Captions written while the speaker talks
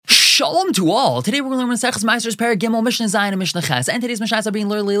Shalom to all. Today we're going to learn Maseches Meisers Perek Gimel Mishnah Zayin and Mishnah Ches. And today's Mishnahs are being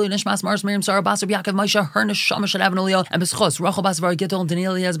learned Leilu Nishmas Mars Miriam Sarah Basar Yaakov Moshe Her Neshama Shadav Nolio and Beschos Rachel Basvar Gittel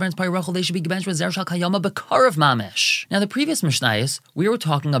Daniel Elias Burns Pai Rachel. They should be gebenched with Zershal Kayama Bekarav Mamish. Now the previous Mishnahs we were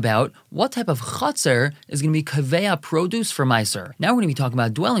talking about what type of Chatzar is going to be Kaveya produce for Meiser. Now we're going to be talking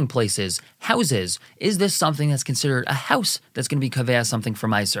about dwelling places, houses. Is this something that's considered a house that's going to be Kaveya something for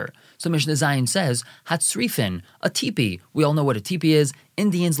Meiser? So Mishnah Zayin says Hatzrifin, a teepee. We all know what a teepee is.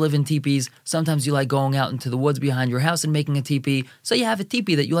 Indians live in teepees. Sometimes you like going out into the woods behind your house and making a teepee, so you have a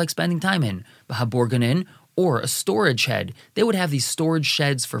teepee that you like spending time in. Bahaborganin, or a storage shed. They would have these storage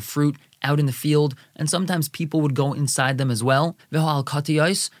sheds for fruit out in the field, and sometimes people would go inside them as well. Vehal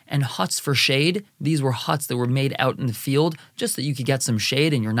katiyos, and huts for shade. These were huts that were made out in the field, just that you could get some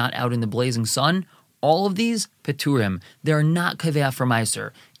shade and you're not out in the blazing sun. All of these, peturim, they're not kaveya for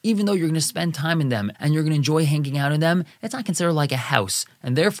meiser. Even though you're going to spend time in them and you're going to enjoy hanging out in them, it's not considered like a house.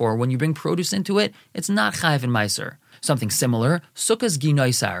 And therefore, when you bring produce into it, it's not chayiv and meiser. Something similar, Sukkah's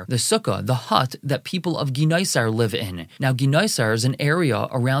Ginoisar, the sukkah, the hut that people of Ginoisar live in. Now, Ginoisar is an area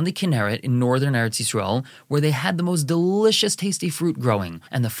around the Kinneret in northern Eretz Yisrael where they had the most delicious, tasty fruit growing.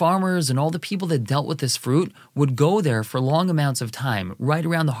 And the farmers and all the people that dealt with this fruit would go there for long amounts of time, right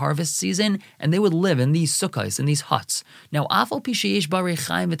around the harvest season, and they would live in these sukkahs, in these huts. Now, Afal Pishayesh Barei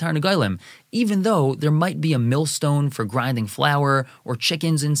Chaim V'Tar Negolim, even though there might be a millstone for grinding flour or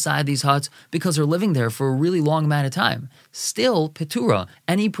chickens inside these huts because they're living there for a really long amount of time, still, Petura,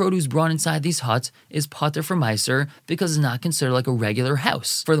 any produce brought inside these huts is pater for Meiser because it's not considered like a regular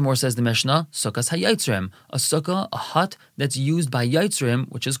house. Furthermore, says the Mishnah, Sukkah's HaYotzrim, a sukkah, a hut that's used by Yotzrim,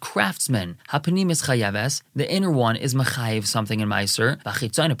 which is craftsmen. Hapanim is Chayaves, the inner one is Mechayiv, something in Meiser.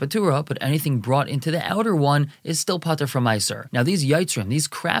 Bachitzayna Petura, but anything brought into the outer one is still pater for Meiser. Now these Yotzrim, these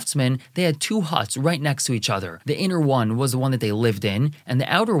craftsmen, they had two huts right next to each other. The inner one was the one that they lived in, and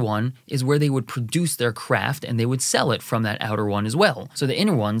the outer one is where they would produce their craft and they would sell it from that outer one as well. So the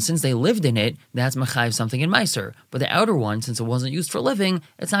inner one, since they lived in it, that's mechayiv something in Meiser. But the outer one, since it wasn't used for living,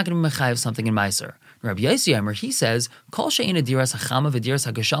 it's not going to be mechayiv something in Meiser. Rabbi Yossi Amar, he says, Kol she'ena diras hachama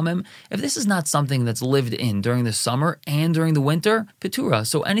v'diras hagashamim, if this is not something that's lived in during the summer and during the winter, petura,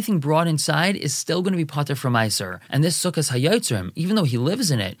 so anything brought inside is still going to be pater from Meiser. And this sukkah's hayotzrim, even though he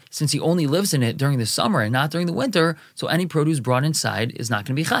lives in it, since he only lives in it during the summer and not during the winter, so any produce brought inside is not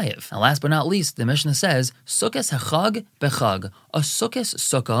going to be chayiv. And last but not least, the Mishnah says, Sukkah's hachag bechag, a sukkah's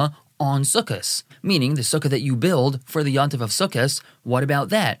sukkah on Sukkos, meaning the sukkah that you build for the yontif of Sukkos. What about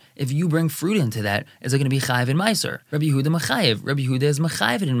that? If you bring fruit into that, is it going to be chayiv in Meiser? Rabbi Yehuda mechayiv. Rabbi Yehuda is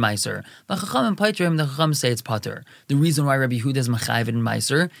mechayiv in Meiser. The Chacham Paitrim, the Chacham say it's pater. The reason why Rabbi Yehuda is mechayiv in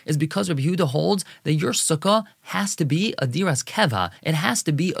Meiser is because Rabbi Yehuda holds that your sukkah has to be a diras keva. It has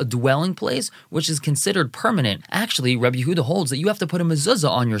to be a dwelling place which is considered permanent. Actually, Rabbi Yehuda holds that you have to put a mezuzah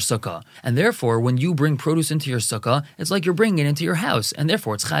on your sukkah, and therefore, when you bring produce into your sukkah, it's like you're bringing it into your house, and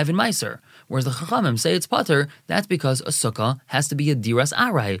therefore it's chayiv in Meiser. Whereas the Chachamim say it's pater, that's because a sukkah has to be a diras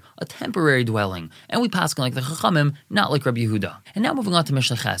arai, a temporary dwelling. And we paskin like the Chachamim, not like Rabbi Yehuda. And now moving on to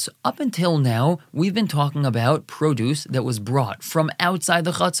Mishnah Ches. Up until now, we've been talking about produce that was brought from outside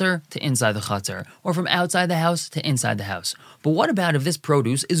the chutzner to inside the chutzner, or from outside the house to inside the house. But what about if this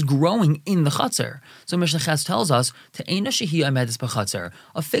produce is growing in the chutzner? So Mishnah Ches tells us, Te'ena shehi amedis b'chutzner,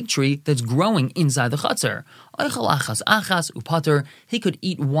 a fig tree that's growing inside the chutzner. Oichel achas achas upater, he could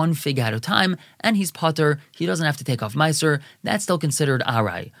eat one fig at a time, and he's pater, he doesn't have to take off meiser, that's still considered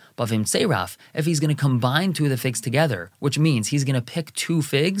arai. But vim seiraf, if he's going to combine two of the figs together, which means he's going to pick two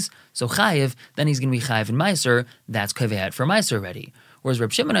figs, so chayiv, then he's going to be chayiv in meiser, that's kaveat for meiser already. Whereas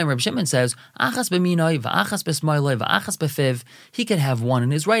Reb Shimon says, achas b'minoi, v'achas b'smoiloi, v'achas b'fiv, he could have one in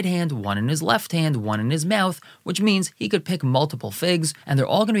his right hand, one in his left hand, one in his mouth, which means he could pick multiple figs, and they're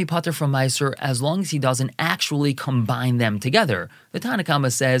all going to be pater from meiser as long as he doesn't actually combine them together. The Tanna Kama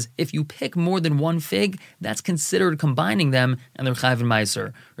says, if you pick more than one fig, that's considered combining them, and they're chayiv in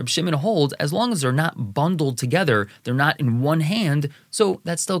meiser. Reb Shimon holds, as long as they're not bundled together, they're not in one hand, so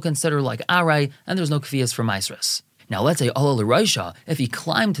that's still considered like arai, and there's no kfiyas for meiseris. Now let's say Ala L'Raisha, if he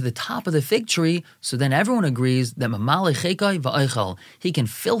climbed to the top of the fig tree, so then everyone agrees that Mamale Chekai V'Eichel, he can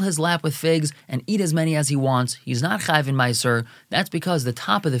fill his lap with figs and eat as many as he wants. He's not chayiv in meiser. That's because the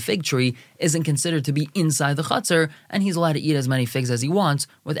top of the fig tree isn't considered to be inside the chutzner, and he's allowed to eat as many figs as he wants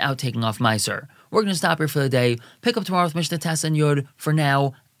without taking off meiser. We're going to stop here for the day. Pick up tomorrow with Mishnah Tes and Yud. For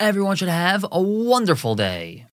now, everyone should have a wonderful day.